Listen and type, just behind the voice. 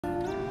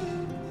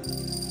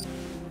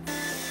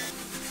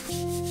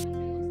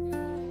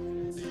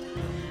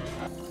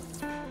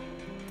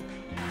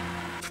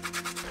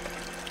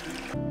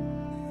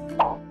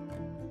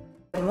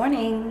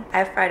I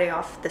have Friday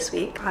off this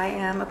week. I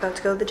am about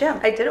to go to the gym.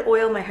 I did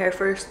oil my hair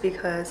first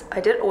because I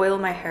did oil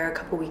my hair a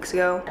couple weeks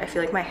ago. I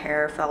feel like my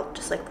hair felt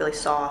just like really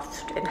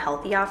soft and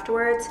healthy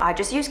afterwards. I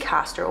just use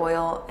castor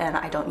oil and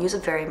I don't use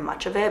very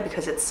much of it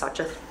because it's such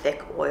a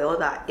thick oil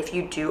that if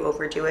you do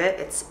overdo it,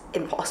 it's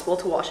impossible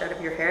to wash out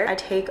of your hair. I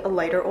take a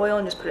lighter oil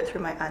and just put it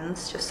through my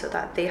ends just so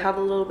that they have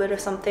a little bit of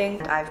something.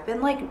 And I've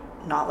been like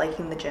not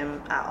liking the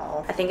gym at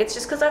all. I think it's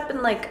just because I've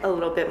been like a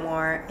little bit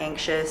more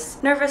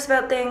anxious, nervous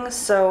about things,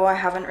 so I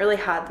haven't really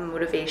had the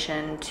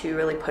motivation to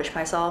really push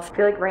myself. I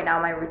feel like right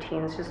now my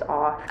routine's just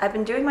off. I've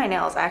been doing my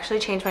nails. I actually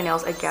changed my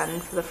nails again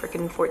for the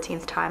freaking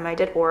 14th time. I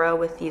did aura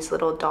with these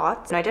little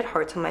dots and I did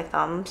hearts on my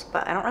thumbs,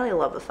 but I don't really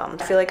love the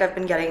thumbs. I feel like I've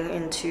been getting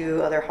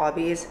into other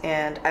hobbies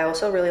and I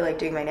also really like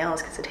doing my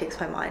nails because it takes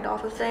my mind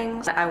off of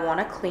things. I want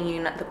to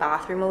clean the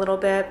bathroom a little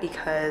bit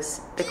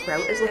because the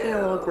grout is looking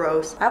a little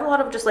gross. I have a lot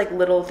of just like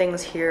little things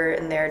here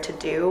and there to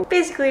do.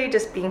 Basically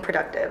just being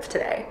productive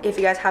today. If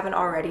you guys haven't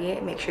already,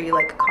 make sure you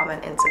like,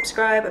 comment, and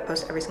subscribe. I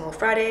post every single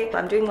Friday.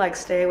 I'm doing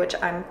legs today, which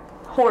I'm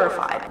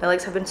horrified. My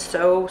legs have been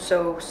so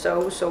sore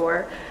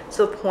to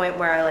the point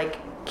where I like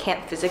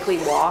can't physically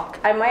walk.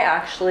 I might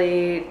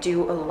actually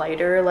do a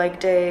lighter leg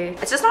day.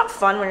 It's just not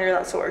fun when you're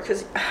that sore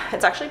because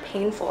it's actually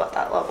painful at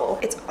that level.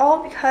 It's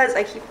all because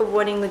I keep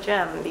avoiding the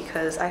gym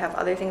because I have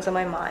other things on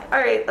my mind. All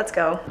right, let's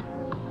go.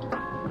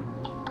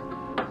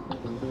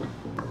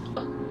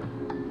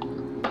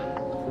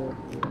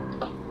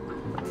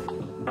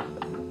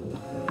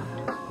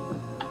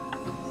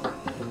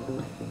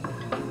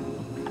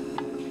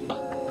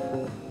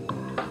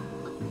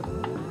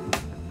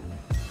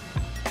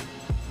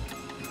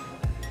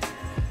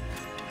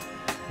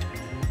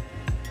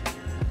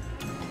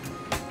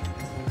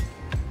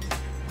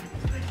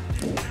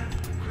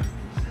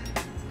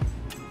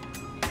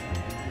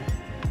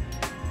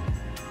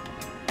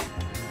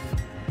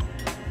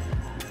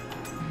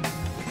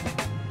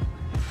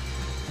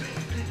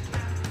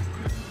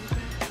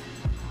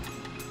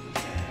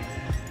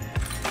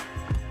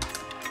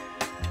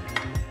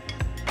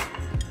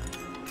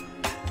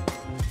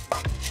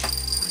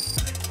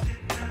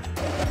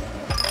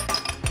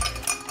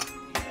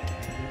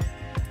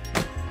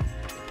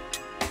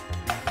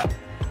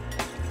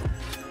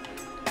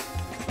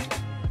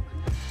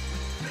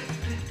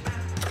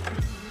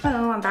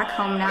 Hello, I'm back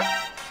home now.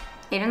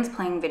 Aiden's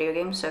playing video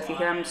games, so if you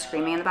hear him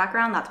screaming in the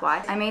background, that's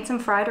why. I made some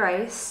fried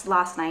rice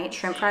last night,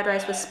 shrimp fried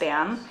rice with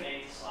Spam.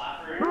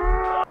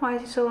 Why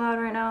is he so loud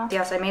right now?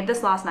 Yes, I made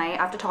this last night.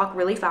 I have to talk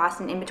really fast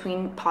and in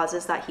between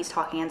pauses that he's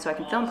talking in so I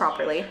can film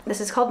properly. This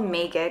is called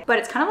Make It, but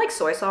it's kind of like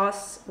soy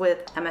sauce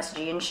with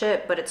MSG and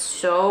shit, but it's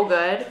so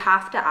good.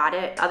 Have to add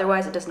it,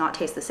 otherwise it does not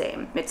taste the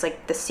same. It's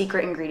like the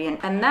secret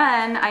ingredient. And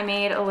then I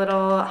made a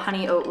little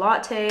honey oat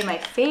latte, my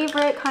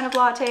favorite kind of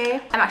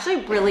latte. I'm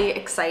actually really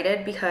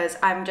excited because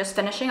I'm just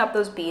finishing up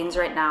those beans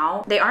right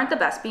now. They aren't the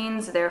best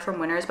beans, they're from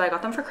Winners, but I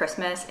got them for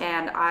Christmas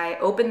and I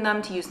opened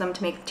them to use them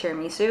to make the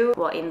tiramisu.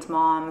 Well, Aiden's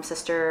mom,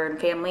 sister,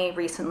 and family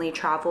recently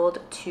traveled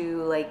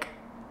to like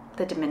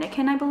the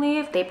Dominican, I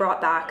believe. They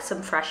brought back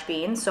some fresh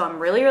beans, so I'm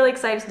really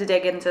excited to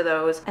dig into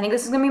those. I think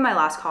this is gonna be my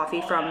last coffee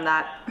from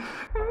that.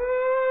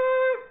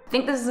 I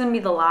think this is gonna be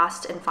the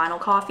last and final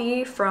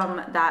coffee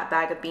from that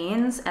bag of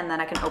beans, and then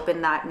I can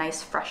open that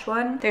nice fresh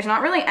one. There's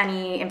not really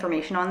any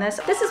information on this.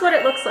 This is what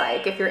it looks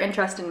like if you're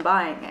interested in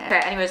buying it. Okay,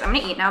 anyways, I'm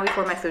gonna eat now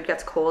before my food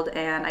gets cold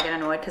and I get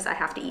annoyed because I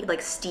have to eat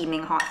like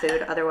steaming hot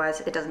food,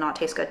 otherwise it does not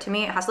taste good to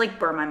me. It has to like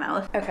burn my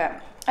mouth. Okay.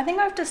 I think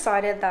I've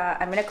decided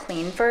that I'm gonna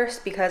clean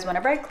first because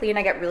whenever I clean,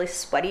 I get really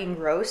sweaty and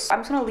gross. I'm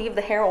just gonna leave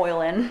the hair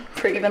oil in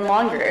for even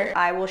longer.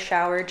 I will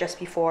shower just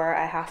before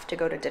I have to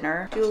go to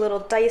dinner. Do a little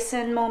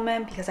Dyson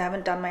moment because I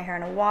haven't done my hair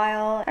in a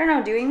while. I don't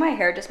know, doing my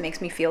hair just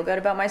makes me feel good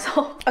about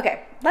myself.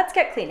 Okay, let's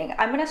get cleaning.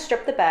 I'm gonna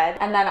strip the bed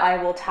and then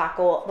I will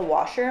tackle the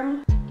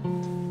washroom.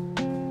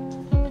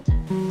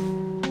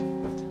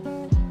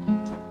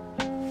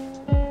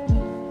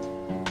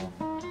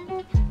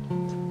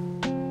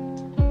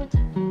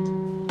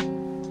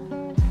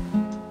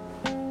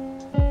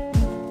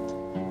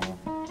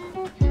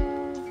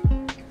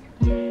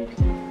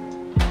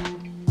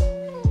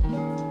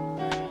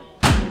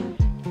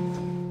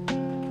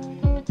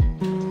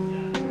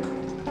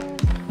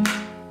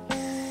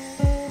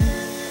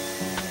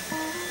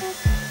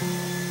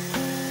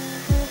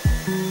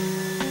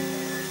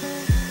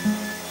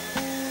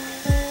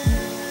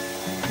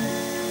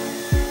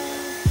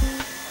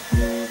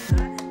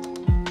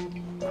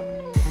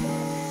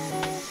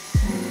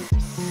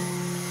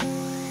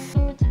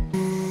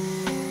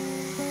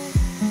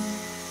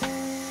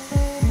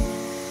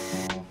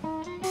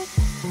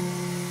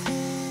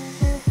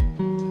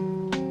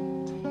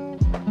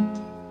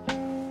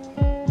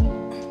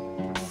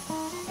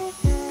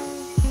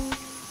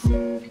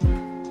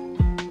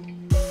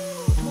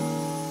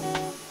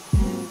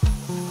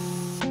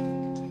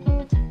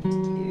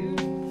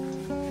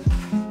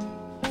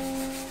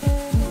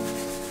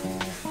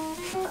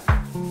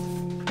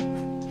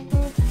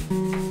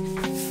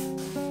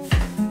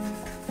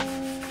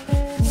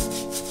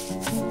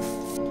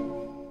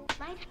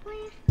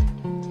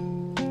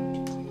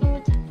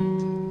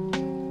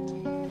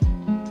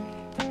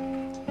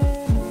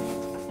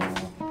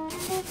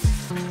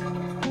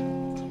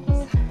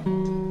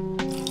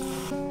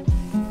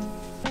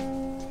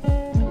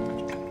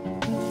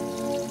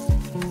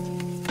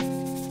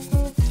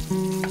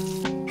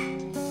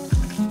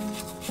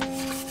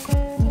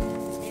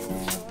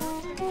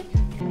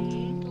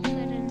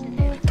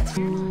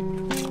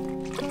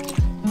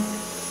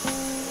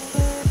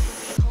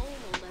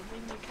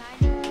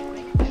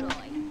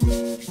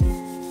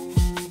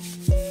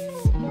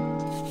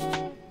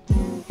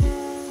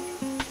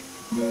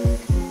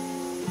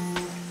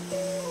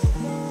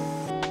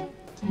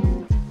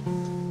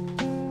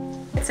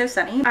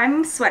 so sunny.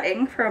 I'm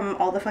sweating from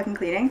all the fucking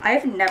cleaning.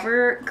 I've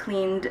never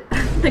cleaned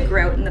the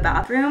grout in the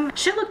bathroom.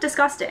 Shit looked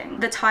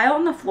disgusting. The tile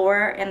on the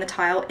floor and the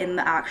tile in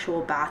the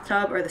actual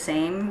bathtub are the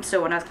same.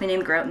 So when I was cleaning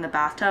the grout in the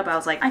bathtub, I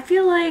was like, I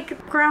feel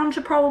like ground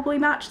should probably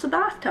match the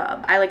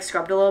bathtub. I like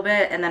scrubbed a little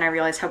bit and then I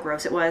realized how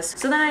gross it was.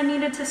 So then I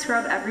needed to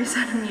scrub every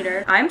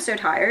centimeter. I'm so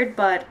tired,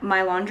 but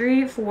my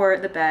laundry for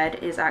the bed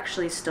is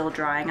actually still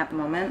drying at the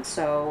moment.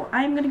 So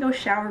I'm gonna go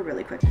shower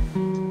really quick.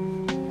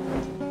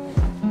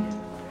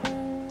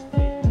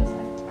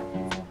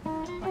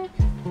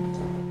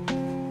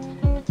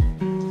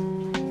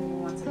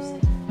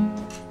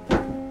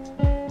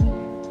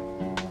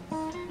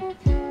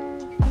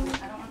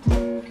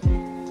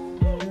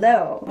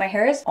 Hello. My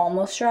hair is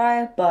almost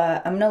dry,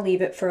 but I'm gonna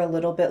leave it for a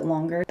little bit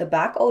longer. The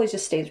back always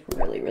just stays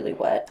really, really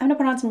wet. I'm gonna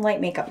put on some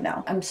light makeup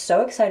now. I'm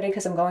so excited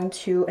because I'm going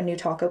to a new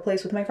taco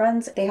place with my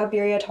friends. They have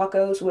birria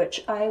tacos,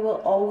 which I will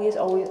always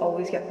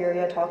get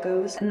birria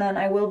tacos. And then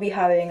I will be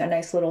having a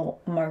nice little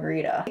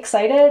margarita.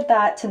 Excited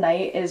that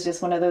tonight is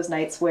just one of those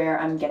nights where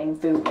I'm getting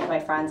food with my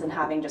friends and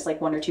having just like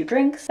 1 or 2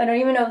 drinks. I don't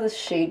even know if this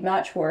shade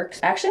match works.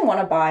 I actually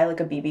want to buy like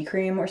a BB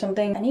cream or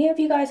something. Any of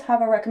you guys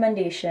have a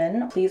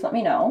recommendation, please let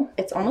me know.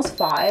 It's almost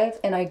 5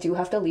 and I do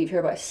have to leave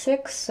here by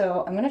 6,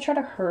 so I'm gonna try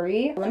to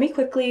hurry. Let me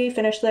quickly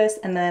finish this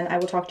and then I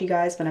will talk to you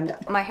guys when I'm done.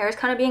 My hair is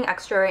kind of being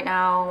extra right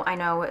now. I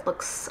know it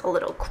looks a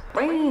little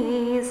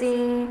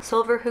crazy.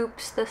 Silver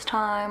hoops this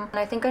time, and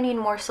I think I need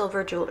more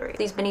silver jewelry.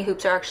 These mini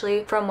hoops are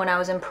actually from when I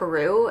was in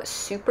Peru.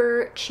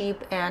 Super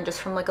cheap and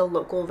just from like a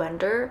local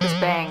vendor. Just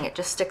bang, it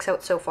just sticks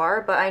out so far,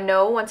 but I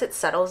know once it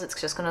settles it's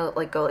just gonna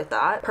like go like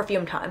that.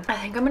 Perfume time. I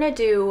think I'm gonna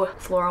do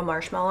floral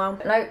marshmallow,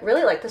 and I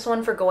really like this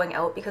one for going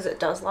out because it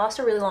does last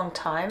a really long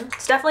time.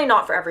 It's definitely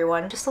not for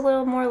everyone. Just a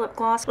little more lip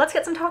gloss. Let's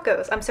get some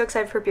tacos. I'm so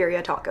excited for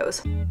birria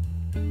tacos.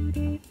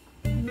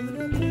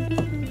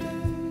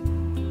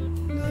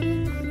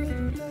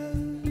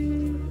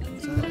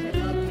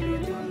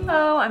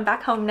 Hello, I'm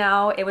back home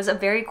now. It was a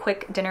very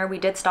quick dinner. We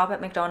did stop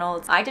at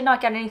McDonald's. I did not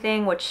get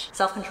anything, which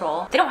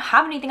self-control. They don't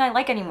have anything I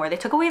like anymore. They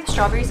took away the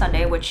strawberry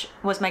sundae, which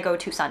was my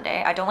go-to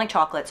sundae. I don't like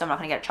chocolate, so I'm not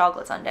gonna get a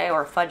chocolate sundae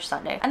or a fudge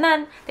sundae. And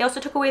then they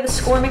also took away the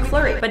score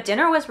McFlurry. But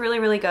dinner was really,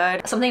 really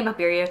good. Something about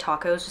birria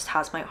tacos just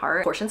has my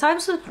heart. Portion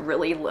size was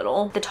really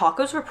little. The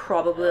tacos were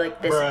probably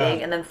like this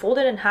big and then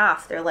folded in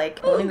half. They're like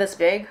only this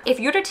big. If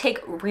you were to take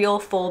real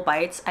full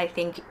bites, I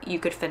think you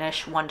could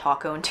finish 1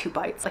 taco in 2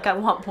 bites. Like I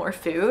want more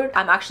food.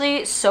 I'm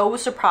actually so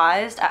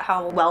surprised at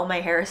how well my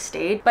hair has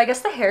stayed, but I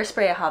guess the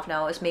hairspray I have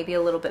now is maybe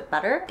a little bit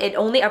better. It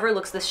only ever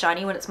looks this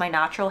shiny when it's my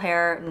natural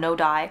hair, no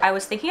dye. I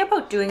was thinking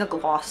about doing a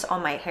gloss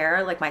on my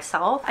hair like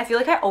myself. I feel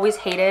like I always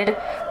hated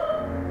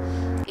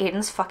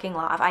Aiden's fucking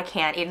laugh. I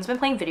can't. Aiden's been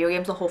playing video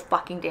games the whole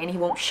fucking day and he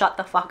won't shut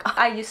the fuck up.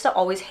 I used to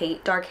always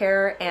hate dark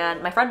hair,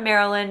 and my friend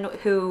Marilyn,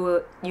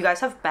 who you guys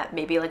have met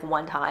maybe like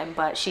 1 time,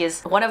 but she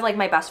is one of like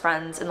my best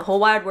friends in the whole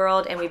wide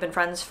world, and we've been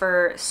friends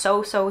for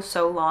so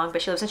long,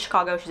 but she lives in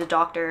Chicago. She's a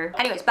doctor.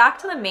 Anyways, back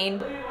to the main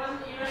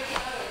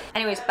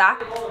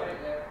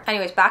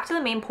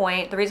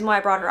point. The reason why I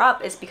brought her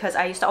up is because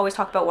I used to always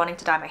talk about wanting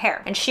to dye my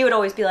hair, and she would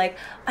always be like,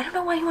 I don't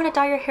know why you want to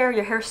dye your hair.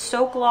 Your hair's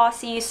so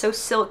glossy, so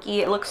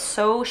silky, it looks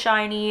so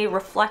shiny,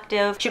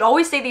 reflective. She'd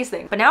always say these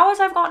things. But now as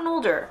I've gotten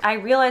older, I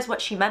realize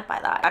what she meant by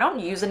that. I don't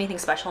use anything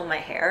special in my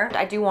hair.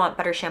 I do want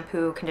better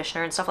shampoo,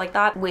 conditioner, and stuff like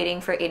that. Waiting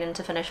for Aiden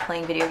to finish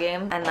playing video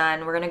game, and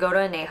then we're gonna go to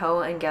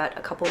Anejo and get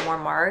a couple more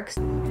marks.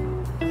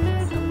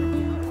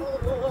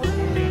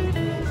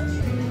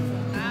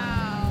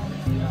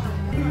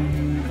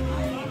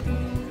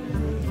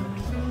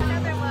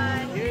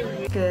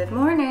 Good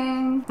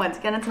morning. Once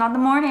again, it's not the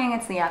morning,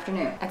 it's the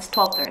afternoon. It's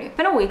 12:30. It's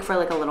been a week for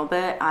like a little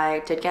bit.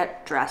 I did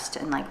get dressed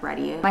and like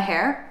ready. My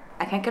hair,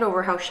 I can't get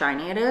over how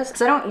shiny it is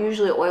because I don't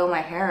usually oil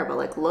my hair, but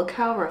like look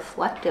how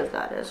reflective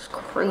that is. It's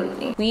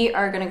crazy. We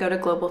are gonna go to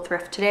Global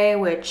Thrift today,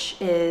 which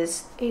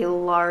is a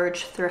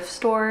large thrift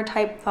store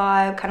type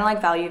vibe, kind of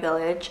like Value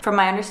Village. From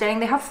my understanding,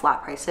 they have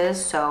flat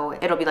prices, so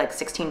it'll be like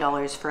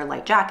 $16 for a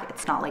light jacket.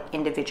 It's not like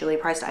individually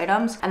priced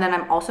items. And then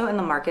I'm also in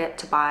the market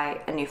to buy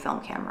a new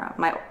film camera.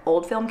 My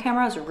old film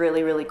camera is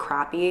really, really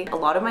crappy. A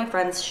lot of my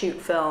friends shoot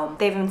film.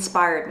 They've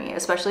inspired me,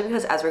 especially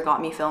because Ezra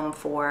got me film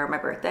for my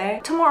birthday.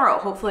 Tomorrow,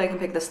 hopefully I can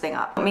pick this thing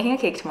up. I'm making a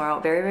cake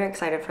tomorrow. Very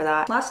excited for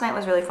that. Last night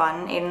was really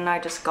fun. Aiden and I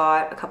just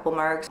got a couple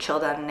mugs,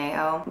 chilled at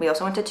Anejo. We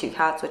also went to 2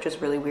 Cats, which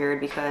was really weird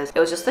because it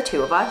was just the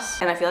 2 of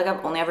us. And I feel like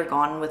I've only ever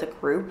gone with a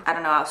group. I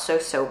don't know, I was so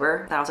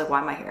sober that I was like,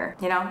 why am I here?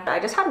 You know? I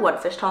just had 1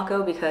 fish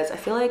taco because I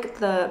feel like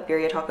the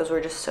birria tacos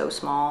were just so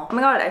small. Oh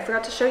my god, I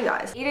forgot to show you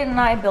guys. Aiden and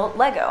I built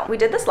Lego. We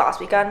did this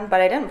last weekend,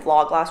 but I didn't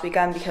vlog last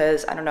weekend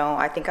because I don't know,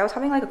 I think I was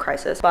having like a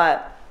crisis,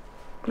 but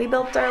we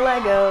built our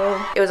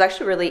Lego. It was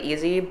actually really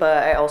easy,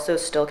 but I also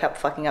still kept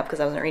fucking up because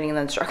I wasn't reading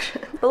the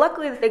instructions. But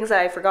luckily the things that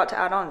I forgot to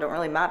add on don't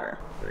really matter.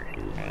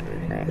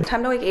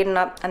 Time to wake Aiden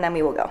up and then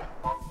we will go.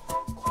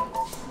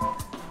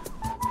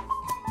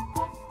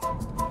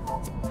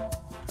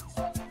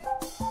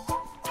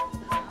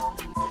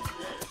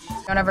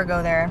 Don't ever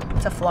go there.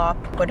 It's a flop.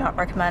 Would not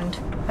recommend.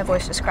 My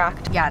voice just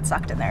cracked. Yeah, it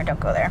sucked in there. Don't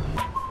go there.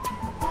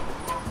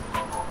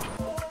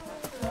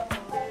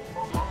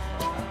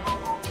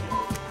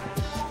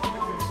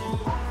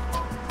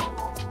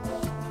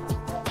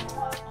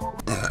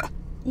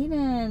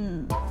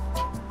 Aiden.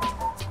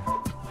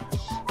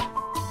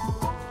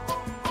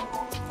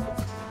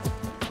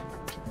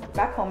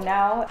 Back home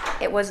now.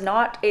 It was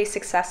not a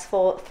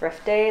successful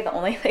thrift day. The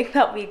only thing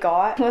that we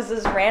got was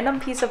this random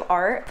piece of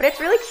art, but it's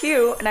really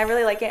cute and I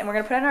really like it, and we're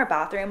gonna put it in our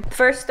bathroom.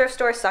 First thrift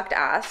store sucked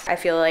ass. I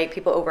feel like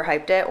people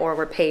overhyped it or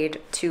were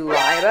paid to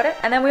lie about it.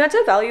 And then we went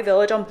to Value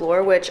Village on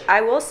Bloor, which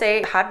I will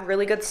say had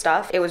really good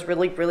stuff. It was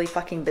really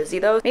fucking busy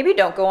though. Maybe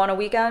don't go on a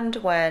weekend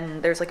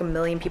when there's like a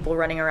million people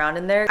running around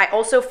in there. I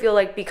also feel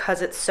like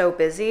because it's so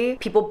busy,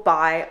 people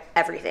buy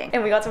everything.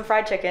 And we got some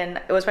fried chicken.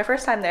 It was my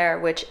first time there,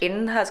 which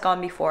Aiden has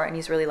gone before and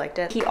he's really liked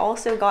it. He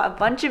also got a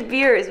bunch of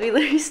beers. We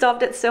literally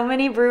stopped at so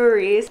many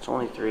breweries. It's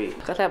only 3.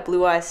 Got that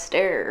blue eye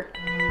stare.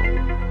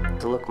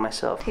 To look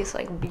myself. Tastes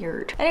like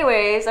beard.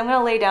 Anyways, I'm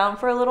gonna lay down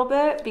for a little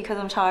bit because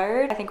I'm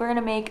tired. I think we're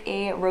gonna make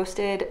a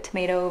roasted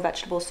tomato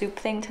vegetable soup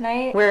thing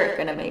tonight. We're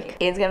gonna make.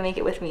 Aiden's gonna make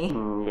it with me.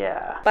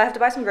 Yeah. But I have to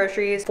buy some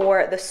groceries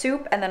for the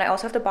soup, and then I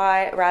also have to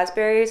buy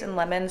raspberries and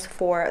lemons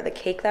for the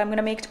cake that I'm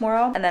gonna make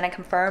tomorrow. And then I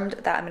confirmed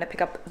that I'm gonna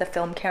pick up the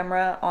film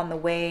camera on the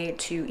way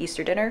to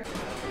Easter dinner.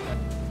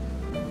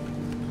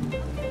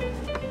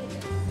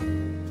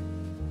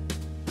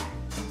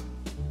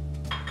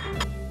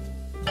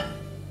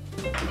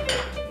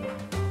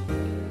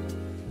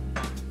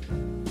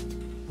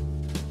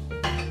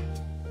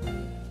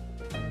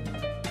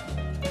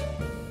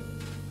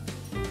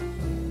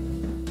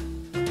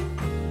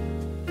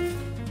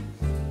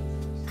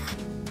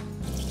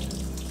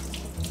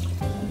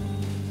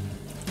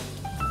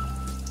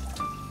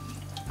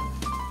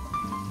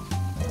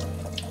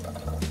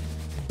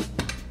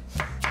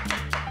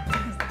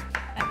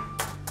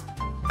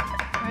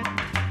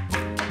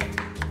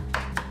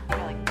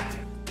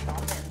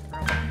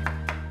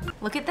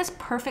 Look at this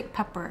perfect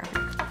pepper.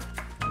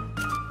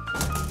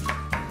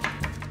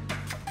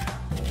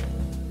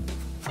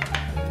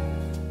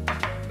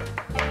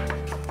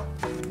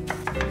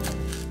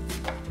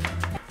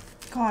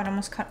 God, I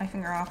almost cut my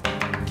finger off.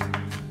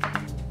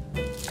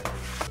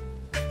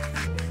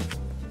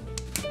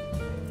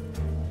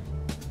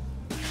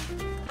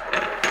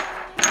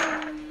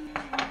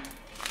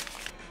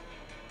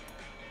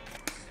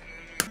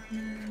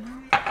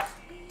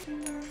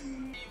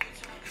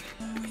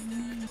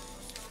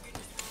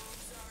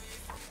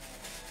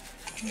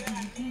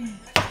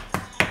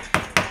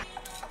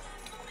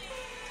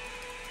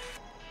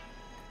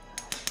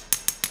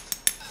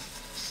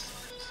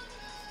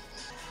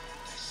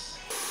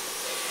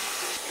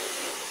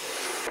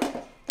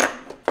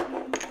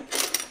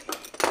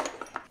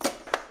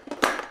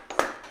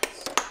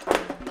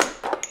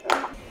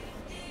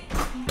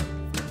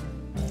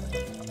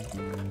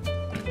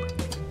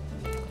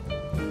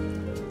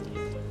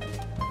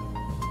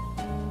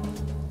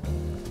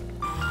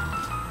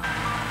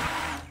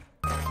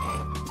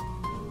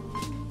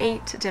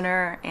 Ate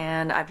dinner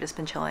and I've just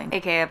been chilling.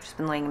 AKA I've just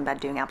been laying in bed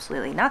doing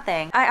absolutely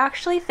nothing. I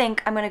actually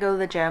think I'm gonna go to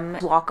the gym,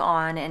 walk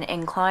on an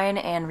incline,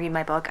 and read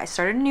my book. I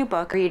started a new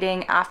book,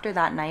 reading After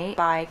That Night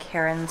by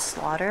Karen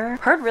Slaughter.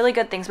 Heard really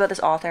good things about this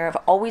author. I've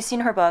always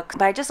seen her books,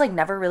 but I just like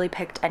never really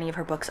picked any of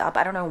her books up.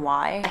 I don't know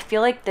why. I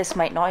feel like this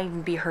might not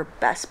even be her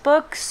best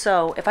book,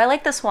 so if I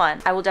like this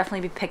one, I will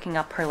definitely be picking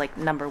up her like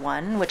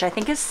 #1, which I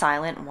think is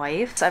Silent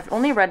Wife. So I've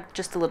only read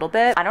just a little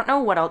bit. I don't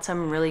know what else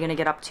I'm really gonna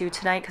get up to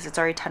tonight because it's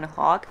already 10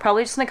 o'clock.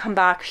 Probably just gonna come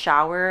back,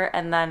 shower,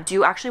 and then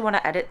do actually want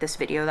to edit this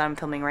video that I'm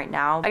filming right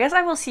now. I guess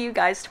I will see you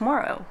guys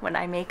tomorrow when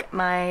I make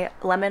my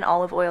lemon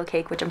olive oil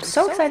cake, which I'm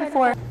so excited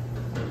for.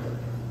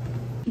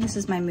 This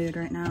is my mood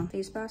right now.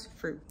 Face mask,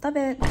 fruit. Love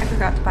it. I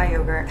forgot to buy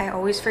yogurt. I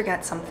always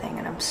forget something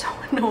and I'm so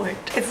annoyed.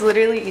 It's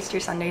literally Easter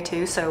Sunday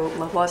too, so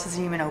Loveloss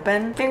isn't even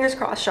open. Fingers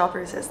crossed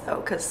Shoppers is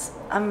though, because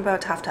I'm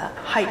about to have to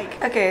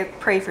hike. Okay,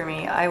 pray for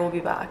me. I will be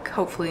back,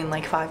 hopefully in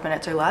like 5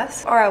 minutes or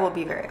less, or I will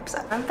be very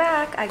upset. I'm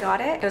back. I got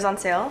it. It was on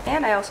sale.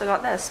 And I also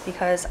got this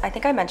because I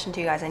think I mentioned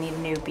to you guys I need a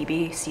new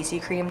BB CC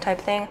cream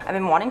type thing. I've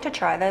been wanting to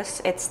try this.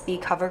 It's the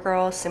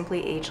CoverGirl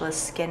Simply Ageless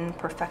Skin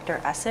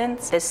Perfector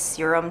Essence. This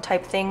serum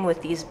type thing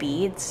with these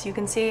beads. You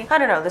can see. I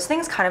don't know, this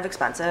thing's kind of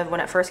expensive.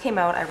 When it first came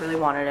out, I really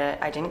wanted it.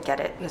 I didn't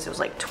get it because it was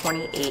like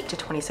 $28 to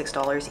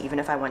 $26 even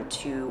if I went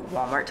to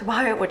Walmart to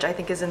buy it, which I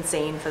think is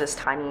insane for this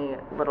tiny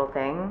little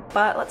thing.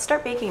 But let's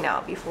start baking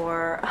now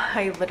before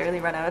I literally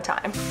run out of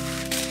time.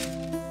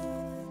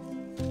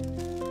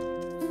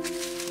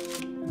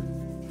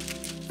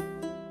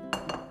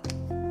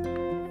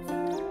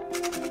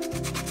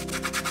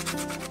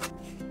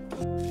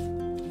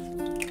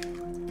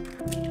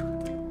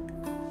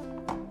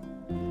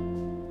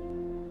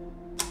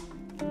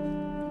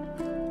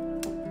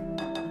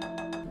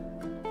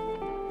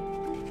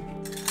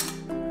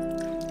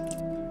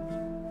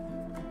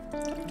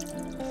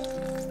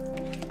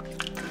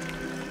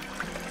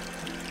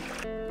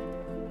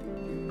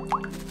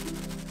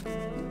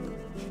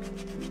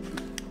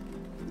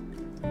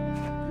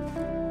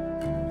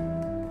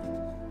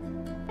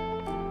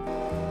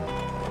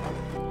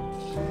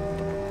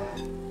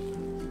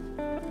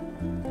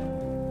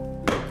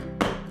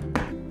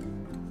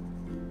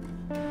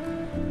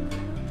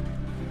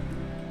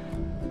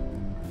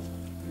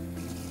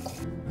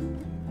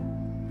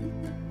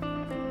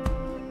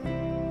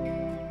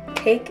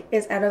 Cake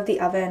is out of the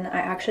oven. I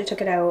actually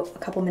took it out a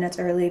couple minutes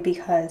early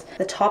because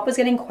the top was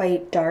getting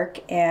quite dark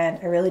and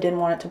I really didn't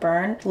want it to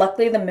burn.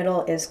 Luckily the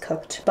middle is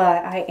cooked,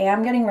 but I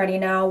am getting ready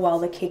now while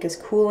the cake is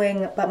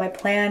cooling. But my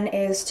plan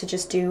is to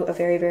just do a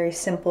very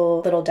simple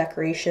little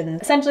decoration.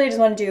 Essentially I just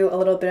want to do a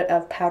little bit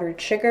of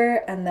powdered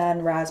sugar and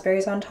then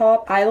raspberries on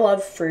top. I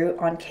love fruit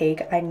on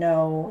cake. I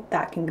know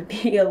that can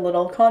be a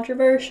little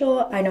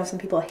controversial. I know some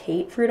people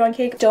hate fruit on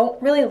cake.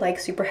 Don't really like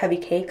super heavy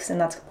cakes,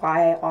 and that's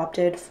why I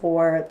opted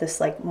for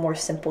this like more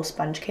simple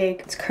sponge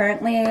cake. It's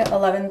currently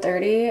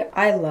 11:30.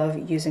 I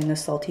love using the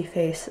Salty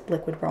Face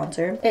liquid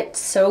bronzer. It's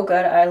so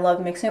good. I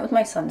love mixing it with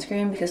my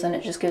sunscreen because then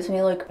it just gives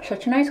me like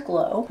such a nice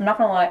glow. I'm not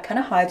gonna lie, it kind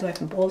of hides my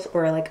pimples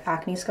or like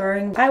acne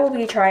scarring. I will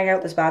be trying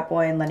out this bad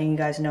boy and letting you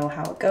guys know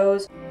how it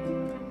goes.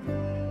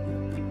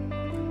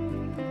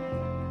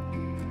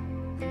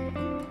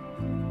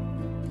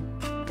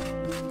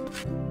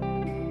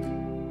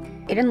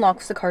 Aiden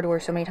locks the car door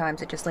so many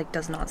times it just like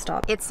does not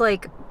stop. It's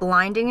like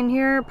blinding in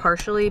here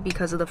partially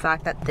because of the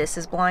fact that this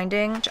is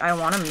blinding. I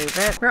want to move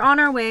it. We're on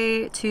our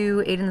way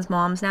to Aiden's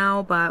mom's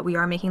now, but we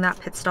are making that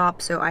pit stop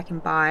so I can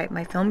buy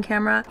my film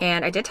camera.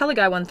 And I did tell the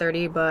guy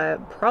 1:30,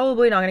 but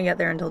probably not gonna get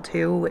there until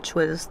 2, which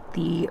was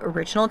the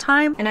original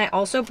time. And I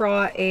also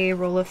brought a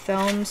roll of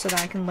film so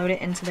that I can load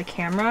it into the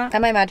camera.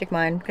 At my magic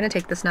mind, I'm gonna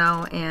take this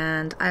now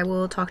and I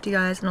will talk to you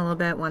guys in a little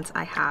bit once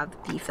I have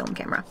the film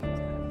camera.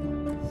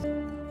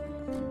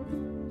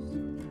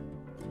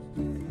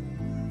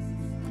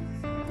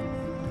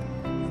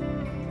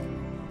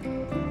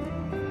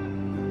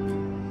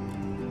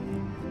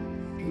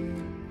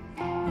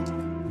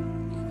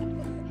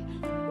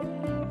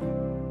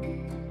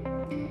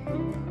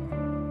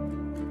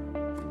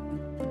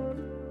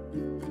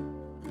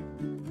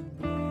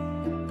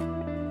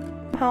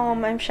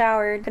 Home, I'm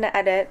showered, gonna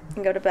edit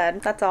and go to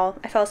bed. That's all.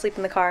 I fell asleep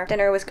in the car.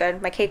 Dinner was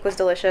good. My cake was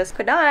delicious.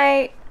 Good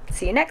night.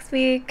 See you next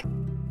week.